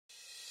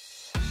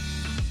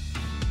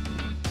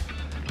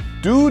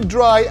Do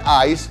dry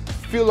eyes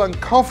feel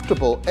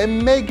uncomfortable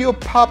and make your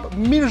pup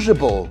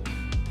miserable?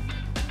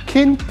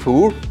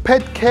 Kinpur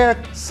Pet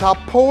Care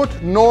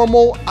support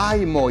normal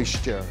eye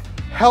moisture,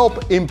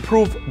 help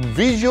improve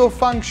visual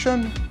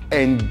function,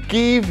 and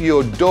give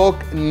your dog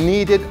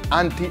needed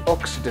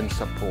antioxidant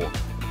support.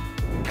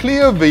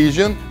 Clear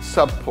Vision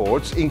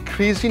supports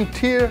increasing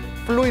tear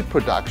fluid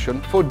production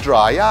for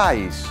dry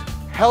eyes,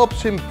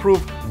 helps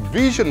improve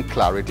vision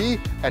clarity,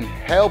 and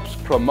helps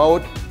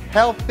promote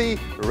healthy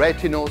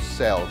retinal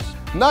cells.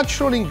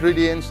 Natural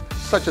ingredients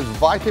such as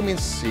vitamin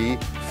C,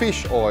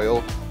 fish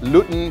oil,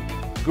 lutein,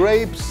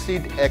 grape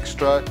seed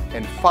extract,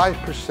 and 5%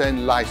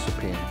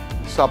 lycopene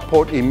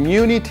support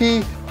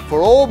immunity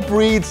for all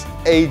breeds,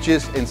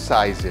 ages, and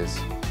sizes.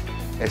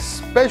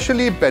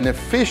 Especially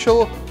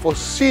beneficial for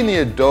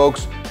senior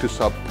dogs to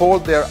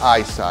support their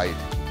eyesight.